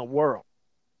friend in the world."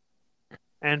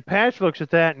 And Patch looks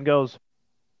at that and goes,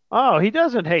 "Oh, he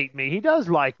doesn't hate me. He does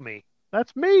like me.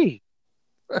 That's me."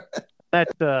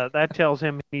 That tells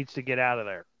him he needs to get out of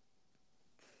there.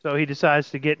 So he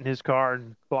decides to get in his car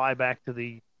and fly back to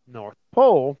the North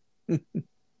Pole.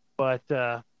 But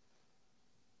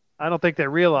I don't think they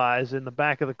realize in the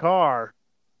back of the car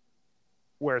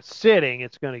where it's sitting,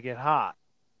 it's going to get hot,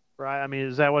 right? I mean,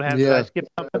 is that what happened? Did I Yeah. skip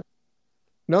something?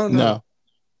 No, no. No.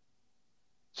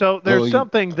 So Oh, there's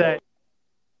something that.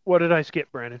 What did I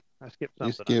skip, Brandon? I skipped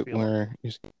you something. I skip feel like. where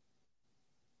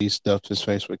he stuffed his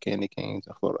face with candy canes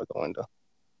and floated out the window.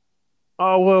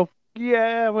 Oh well,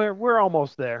 yeah, we're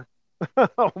almost there.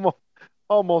 almost,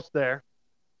 almost there.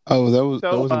 Oh, that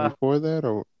So, wasn't before that,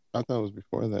 or I thought it was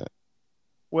before that.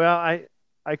 well,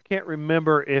 I can't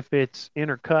remember if it's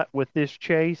intercut with this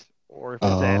chase or if it's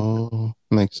after. Oh,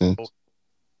 makes sense.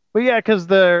 But yeah, because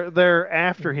they're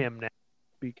after him now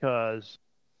because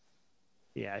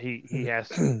yeah, he has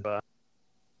to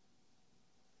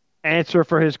answer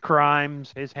for his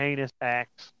crimes, his heinous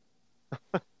acts.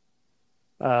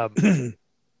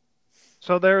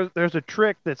 So there's a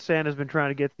trick that Santa's been trying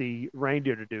to get the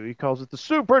reindeer to do. He calls it the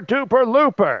super duper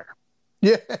looper.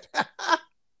 Yeah.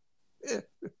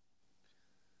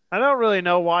 I don't really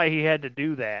know why he had to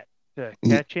do that to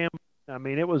Yeah. catch him. I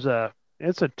mean,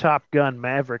 it's a Top Gun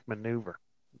Maverick maneuver,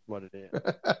 is what it is.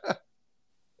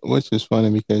 Which is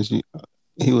funny because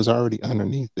he was already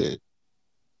underneath it.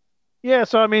 Yeah,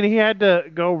 so I mean, he had to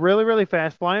go really, really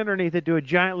fast, fly underneath it, do a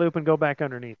giant loop, and go back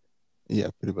underneath it. Yeah,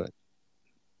 pretty much.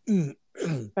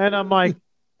 And I'm like,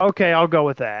 okay, I'll go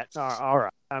with that. All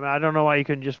right. I mean, I don't know why you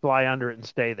couldn't just fly under it and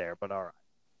stay there, but all right.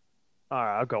 All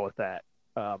right, I'll go with that.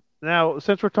 Now,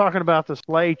 since we're talking about the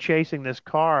sleigh chasing this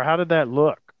car, how did that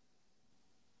look?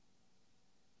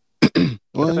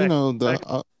 Well, Back,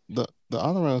 the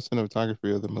all around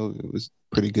cinematography of the movie was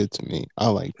pretty good to me. I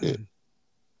liked it,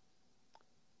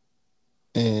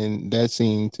 and that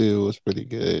scene too was pretty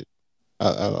good.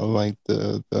 I like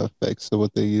the effects of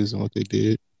what they used and what they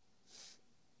did.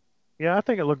 yeah, I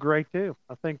think it looked great too.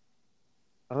 I think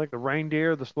the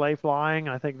reindeer, the sleigh flying,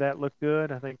 I think that looked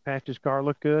good. I think Patch's car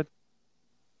looked good.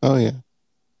 Oh yeah,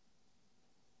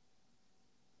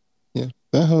 yeah.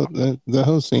 The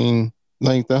whole scene,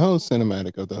 like the whole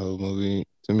cinematic of the whole movie,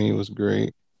 to me was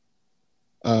great.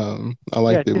 I Yeah,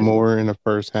 liked it more in the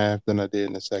first half than I did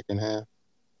in the second half.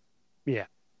 yeah.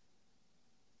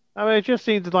 I mean, it just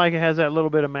seems like it has that little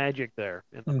bit of magic there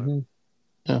in the movie.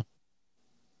 Yeah,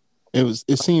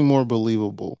 it seemed more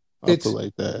believable. I'll put It's it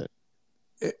like that.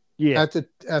 Yeah.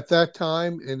 at that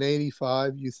time in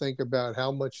 '85. You think about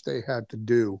how much they had to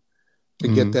do to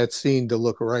get Mhm. that scene to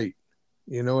look right.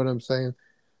 You know what I'm saying?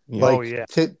 Yeah. Oh, Like yeah.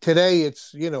 today,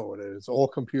 it's it's all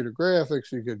computer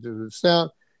graphics. You could do the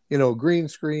sound, green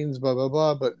screens, blah blah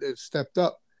blah. But it's stepped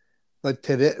up. But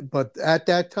at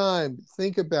that time,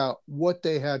 think about what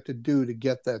they had to do to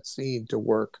get that scene to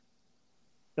work.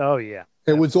 Oh, yeah.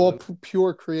 It was all Absolutely.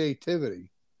 pure creativity,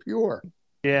 pure.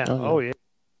 Yeah. Oh Oh, yeah. yeah.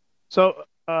 So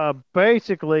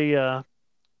basically,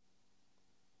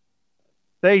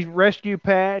 they rescue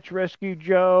Patch, rescue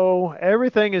Joe.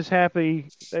 Everything is happy.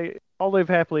 They all live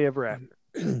happily ever after.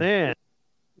 Then,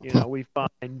 we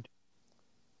find,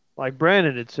 like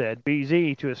Brandon had said,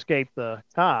 BZ to escape the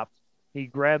cops. He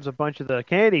grabs a bunch of the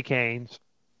candy canes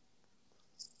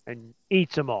and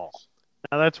eats them all.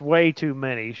 Now that's way too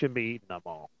many. He shouldn't be eating them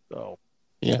all. So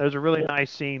Yeah. there's a really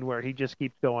nice scene where he just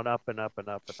keeps going up and up and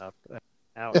up and up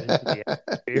out into the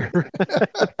atmosphere.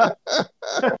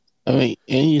 I mean,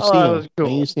 and Oh, that was you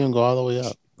cool. see him go all the way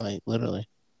up, like literally.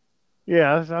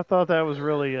 Yeah, I thought that was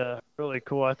really really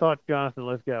cool. I thought Jonathan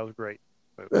Lithgow was great.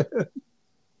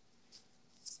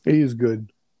 He's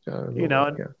good. You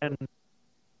know, and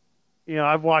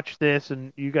I've watched this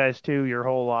and you guys too your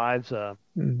whole lives.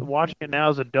 Watching it now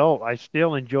as an adult, I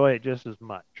still enjoy it just as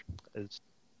much. As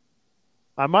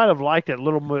I might have liked it a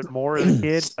little bit more as a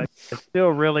kid, but I still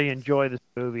really enjoy this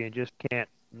movie and just can't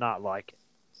not like it.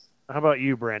 How about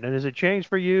you, Brandon? Has it changed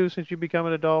for you since you become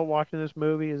an adult watching this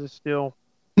movie? Is it still?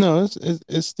 No,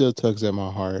 it still tugs at my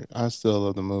heart. I still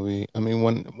love the movie. I mean,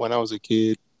 when I was a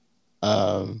kid,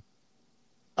 um,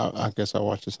 I guess I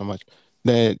watched it so much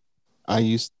that I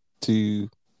used to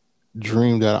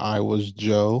dream that I was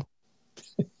Joe.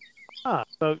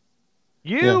 So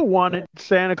you Yeah, wanted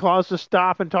Santa Claus to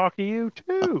stop and talk to you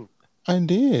too. I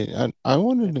did. I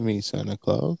wanted to meet Santa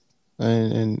Claus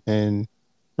and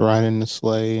ride in the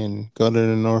sleigh and go to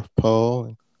the North Pole.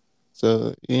 And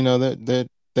so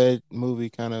that movie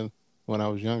kind of when I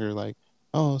was younger, like,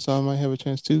 oh, so I might have a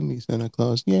chance to meet Santa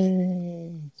Claus.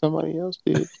 Yay! Somebody else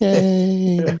did.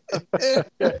 Yay!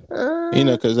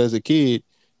 Because as a kid,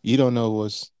 you don't know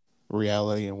what's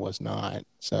reality and what's not.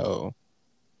 So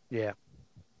Yeah.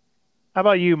 How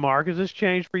about you, Mark? Has this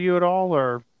changed for you at all,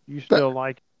 or you Ba- still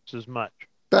like this as much?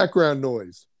 background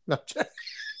noise. No,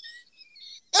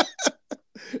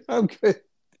 I'm good.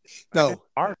 No,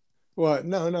 Mark? what?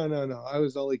 No, no, no, no. I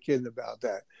was only kidding about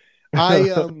that.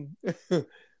 I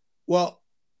well,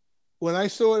 when I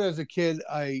saw it as a kid,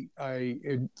 I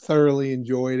thoroughly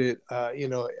enjoyed it.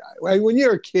 When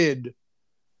you're a kid,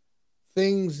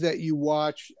 things that you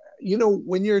watch,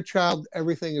 when you're a child,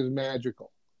 everything is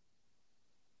magical.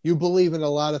 You believe in a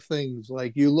lot of things.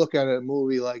 Like you look at a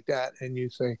movie like that and you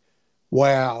say,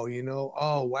 "Wow,"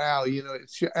 oh wow,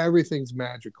 everything's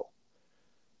magical.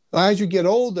 As you get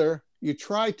older, you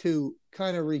try to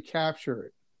kind of recapture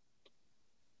it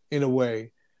in a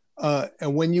way.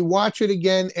 And when you watch it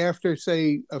again after,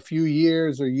 say, a few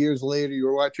years or years later,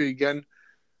 you watch it again,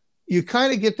 you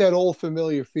kind of get that old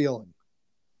familiar feeling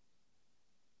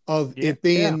of Yeah, it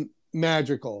yeah. being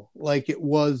magical, like it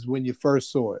was when you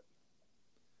first saw it.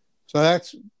 So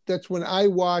that's when I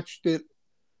watched it.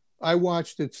 I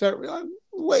watched it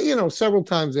several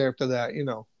times after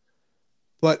that.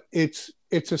 But it's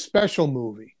a special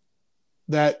movie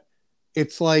that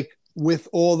it's like with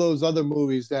all those other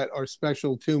movies that are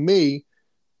special to me,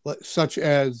 such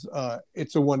as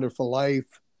It's a Wonderful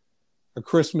Life, A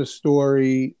Christmas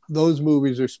Story. Those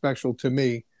movies are special to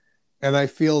me, and I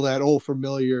feel that old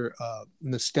familiar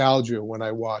nostalgia when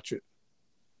I watch it.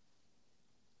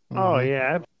 Oh mhm.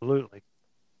 yeah, absolutely.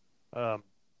 Um,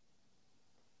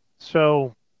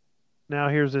 so now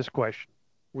here's this question.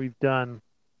 We've done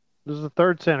this is the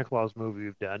third Santa Claus movie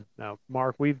we've done. Now,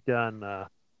 Mark, we've done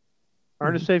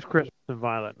Ernest Saves Christmas and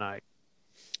Violent Night.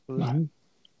 So this is Mhm.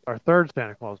 our third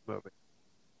Santa Claus movie.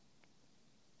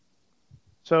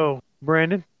 So,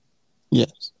 Brandon,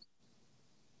 Yes.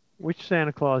 which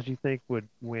Santa Claus do you think would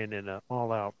win in an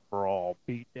all-out brawl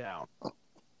beatdown?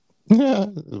 Yeah,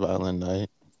 Violent Night.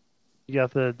 You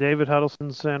got the David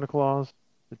Huddleston Santa Claus,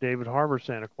 the David Harbour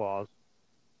Santa Claus.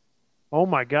 Oh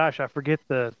my gosh, I forget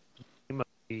the name of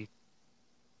the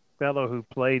fellow who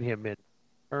played him in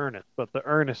Ernest, but the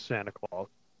Ernest Santa Claus.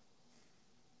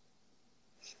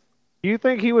 Do you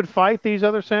think he would fight these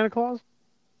other Santa Claus,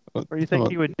 or you You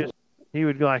talking think about- he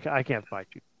would go like, I can't fight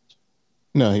you?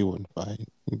 No, he wouldn't fight.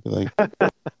 He'd be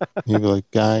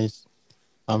like, guys,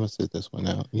 I'm gonna sit this one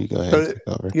out. You go ahead and So take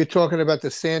over. you're talking about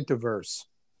the Santa verse.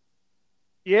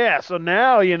 Yeah, so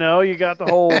now you got the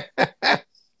whole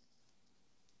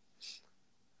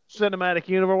cinematic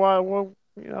universe. Well,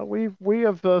 we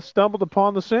have stumbled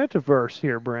upon the Santaverse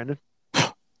here, Brandon.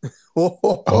 Oh,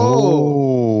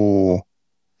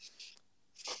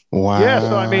 Oh, Yeah,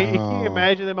 so I mean, can you wow.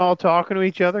 imagine them all talking to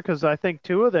each other? Because I think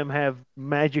two of them have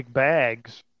magic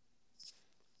bags,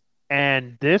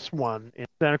 and this one in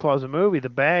Santa Claus the movie, the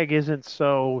bag isn't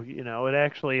so it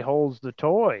actually holds the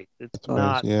toy. It's That's right.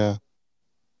 not, Yeah.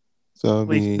 So at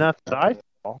least not that I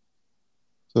saw.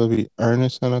 it'd be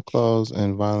Ernest Santa Claus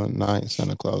and Violent Night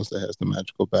Santa Claus that has the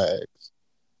magical bags.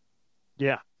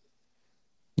 Yeah.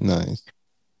 Nice.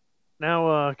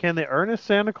 Now, can the earnest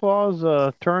Santa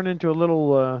Claus turn into a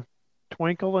little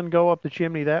twinkle and go up the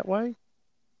chimney that way?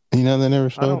 They never I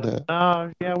showed don't.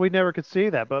 that. Yeah, we never could see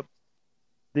that, but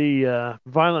the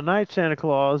Violent Night Santa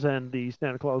Claus and the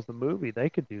Santa Claus the movie, they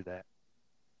could do that.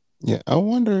 Yeah, I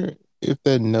wonder if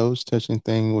that nose touching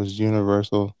thing was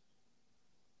universal.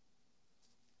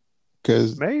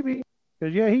 Because Maybe,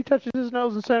 because yeah, he touches his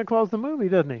nose in Santa Claus the movie,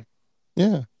 doesn't he?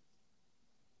 yeah,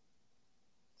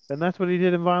 And that's what he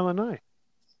did in Violent Night.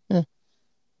 yeah.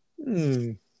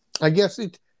 hmm. I guess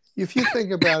if you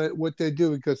think about it, what they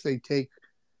do, because they take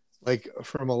like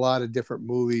from a lot of different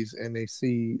movies and they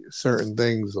see certain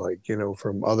things like,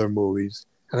 from other movies.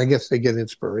 And I guess they get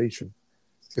inspiration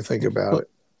if you think about Well, it.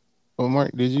 well,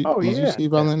 Mark, Oh did you yeah, see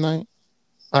Violent Night?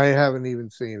 I haven't even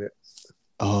seen it.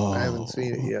 I haven't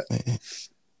seen it Oh, yet. man.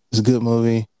 It's a good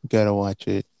movie. You gotta watch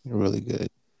it. Really good.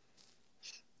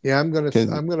 Yeah, I'm gonna 'Cause,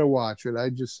 I'm gonna watch it. I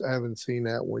haven't seen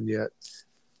that one yet.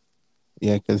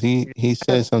 yeah, because he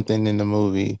says something in the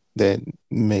movie that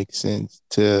makes sense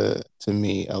to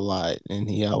me a lot, and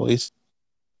he always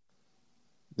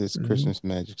this Mhm. Christmas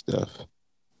magic stuff.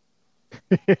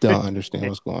 Don't understand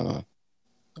what's going on.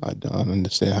 I don't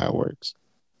understand how it works.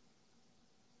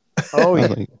 oh I was yeah,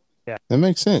 like, yeah. that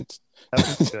makes sense. That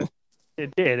was good.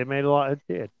 It did. It made a lot. It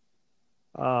did.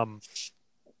 Um.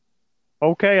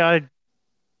 Okay. I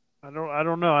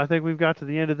don't know. I think we've got to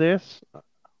the end of this.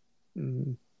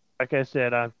 Mhm. Like I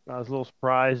said, I was a little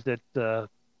surprised at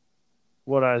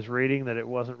what I was reading, that it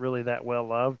wasn't really that well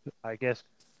loved. I guess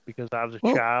because I was a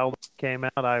Well, child when it came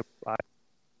out,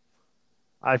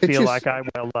 I it's feel just. like I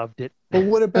well loved it. But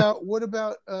what about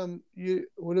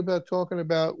talking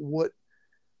about what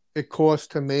it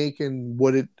cost to make and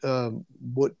what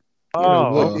what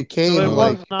Oh, Oh, it so came it oh, was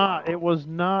like. not. It was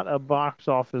not a box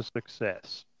office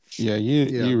success. yeah.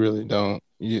 Yeah. You really don't.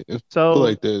 I feel So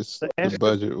like this. the The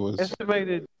budget was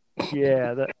estimated,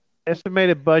 yeah, the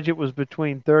estimated budget was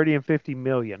between 30 and 50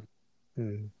 million,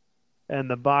 Hmm. and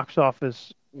the box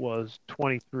office was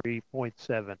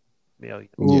 23.7 million.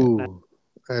 yeah. Now, Ooh,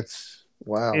 that's it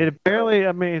wow. apparently,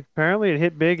 I mean, apparently it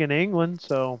hit big in England.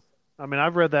 So, I mean,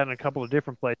 I've read that in a couple of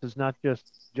different places, not just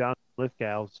John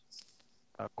Lithgow's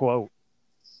quote.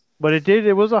 But it did.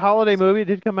 It was a holiday movie. It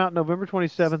did come out November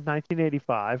 27th,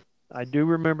 1985. I do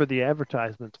remember the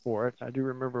advertisements for it. I do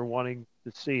remember wanting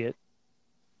to see it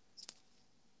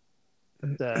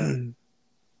at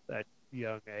that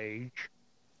young age.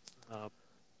 Um,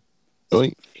 Well,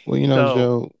 so,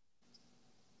 Joe,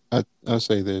 I'll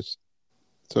say this.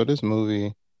 So this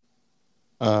movie,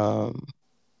 um,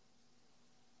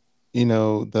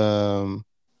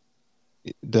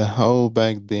 the whole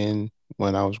back then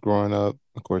when I was growing up,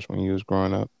 of course, when you was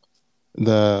growing up,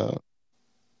 the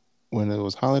when it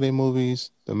was holiday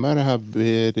movies, no matter how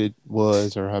bad it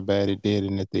was or how bad it did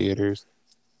in the theaters,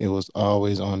 it was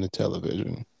always on the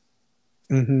television.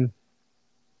 Hmm.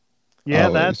 yeah,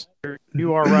 Always.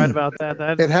 you are right about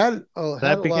that. It had That a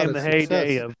lot became of the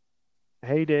success,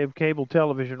 heyday of cable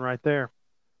television right there.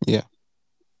 Yeah.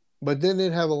 but didn't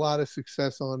it have a lot of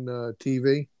success on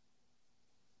TV?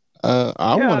 I want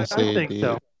Yeah, to I say it think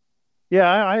so. did. Yeah,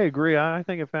 I agree. I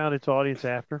think it found its audience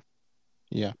after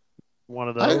Yeah. one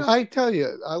of those. I tell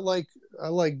you, I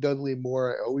like Dudley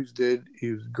Moore. I always did.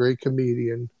 He was a great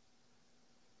comedian.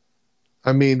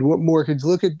 I mean, what more could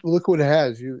look what it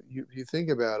has. You think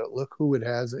about it. Look who it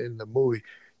has in the movie.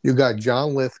 You got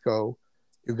John Lithgow,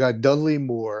 you got Dudley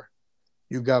Moore,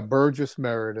 you got Burgess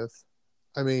Meredith.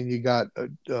 I mean, you got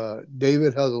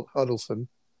David Huddleston.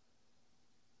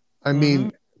 I Hmm.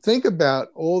 mean, think about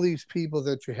all these people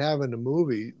that you have in the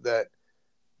movie that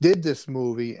did this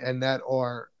movie and that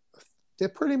are they're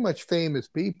pretty much famous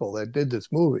people that did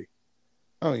this movie.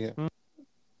 Oh yeah.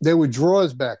 They were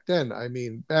draws back then. I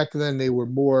mean, back then they were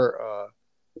more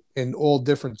in all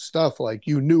different stuff. Like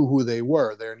you knew who they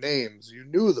were, their names, you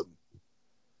knew them.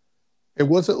 It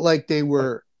wasn't like they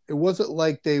were. It wasn't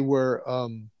like they were.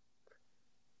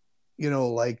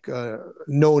 Like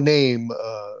no name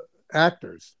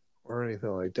actors or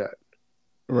anything like that.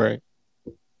 Right.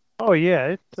 Oh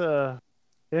yeah, it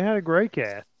had a great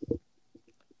cast.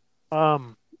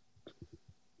 Um.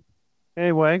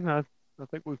 Anyway, I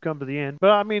think we've come to the end.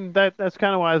 But I mean that's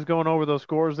kind of why I was going over those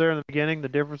scores there in the beginning, the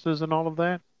differences and all of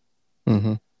that.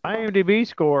 Mm-hmm. IMDb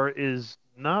score is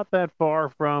not that far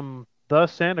from the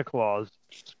Santa Claus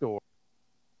score.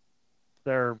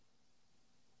 They're,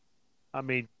 I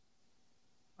mean,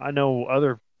 I know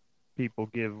other people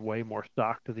give way more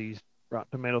stock to these Rotten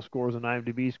Tomato scores and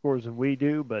IMDb scores than we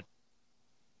do, but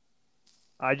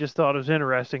I just thought it was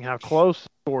interesting how close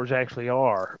scores actually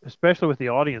are, especially with the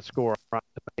audience score on Rotten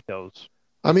Tomatoes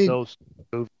I with mean, those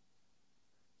movies.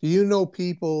 do you know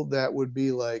people that would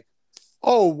be like,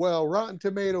 "Oh well, Rotten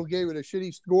Tomato gave it a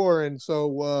shitty score, and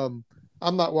so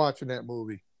I'm not watching that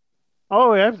movie."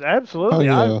 Oh, Oh absolutely.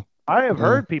 yeah. I have Yeah.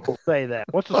 heard people say that.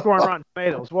 What's the score on Rotten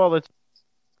Tomatoes? Well, it's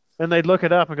and they'd look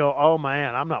it up and go, "Oh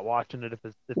man, I'm not watching it if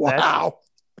that's the Wow.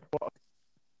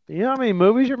 you know how many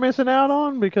movies you're missing out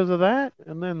on because of that."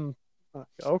 And then,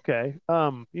 okay,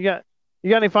 you got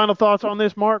any final thoughts on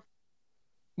this, Mark?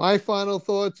 My final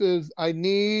thoughts is I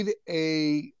need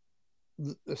a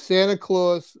Santa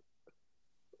Claus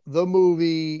the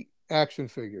movie action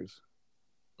figures.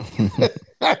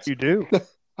 You do.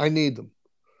 I need them.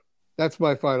 That's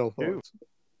my final thoughts.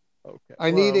 Okay.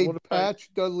 I need a what Patch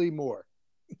Dudley Moore.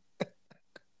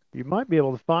 You might be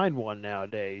able to find one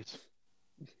nowadays.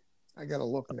 I gotta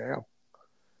look now.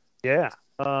 Yeah.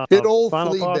 Hit old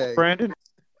Final thoughts, Fleabag. Brandon?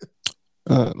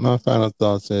 My final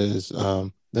thoughts is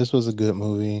this was a good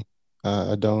movie.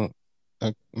 I don't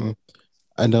I, mm,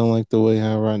 I don't like the way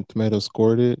how Rotten Tomatoes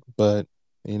scored it, but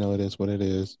you know it is what it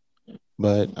is.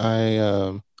 But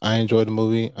I enjoyed the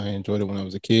movie. I enjoyed it when I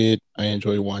was a kid. I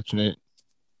enjoyed watching it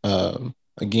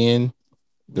again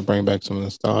to bring back some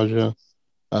nostalgia.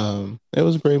 It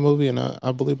was a great movie, and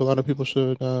I believe a lot of people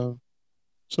should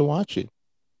watch it.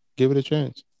 Give it a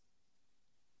chance.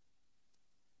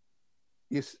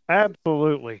 Yes,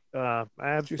 Absolutely. just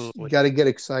Absolutely. got to get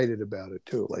excited about it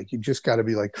too. Like you just got to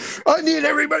be like, I need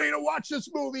everybody to watch this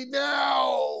movie now,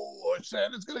 or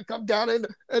Santa's gonna come down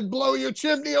and blow your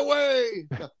chimney away.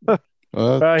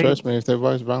 Well, Right. trust me, if they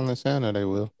voice Violent Santa, they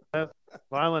will.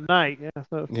 Violent Night. Yeah.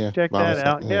 So Yeah, check that Violent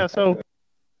out. Santa, Yeah. So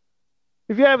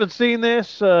if you haven't seen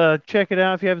this, check it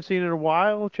out. If you haven't seen it in a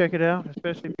while, check it out.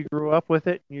 Especially if you grew up with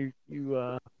it. You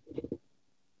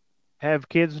have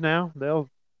kids now. They'll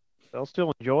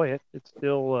still enjoy it. It's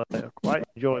still quite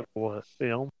enjoyable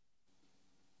film.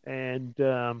 And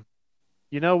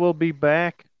we'll be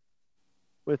back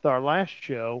with our last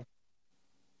show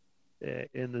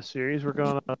in the series. We're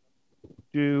gonna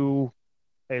do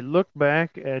a look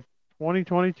back at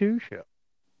 2022 show.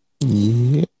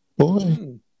 Yeah,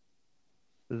 boy.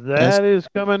 That is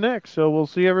coming next. So we'll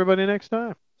see everybody next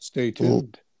time. Stay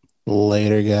tuned.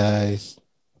 Later, guys.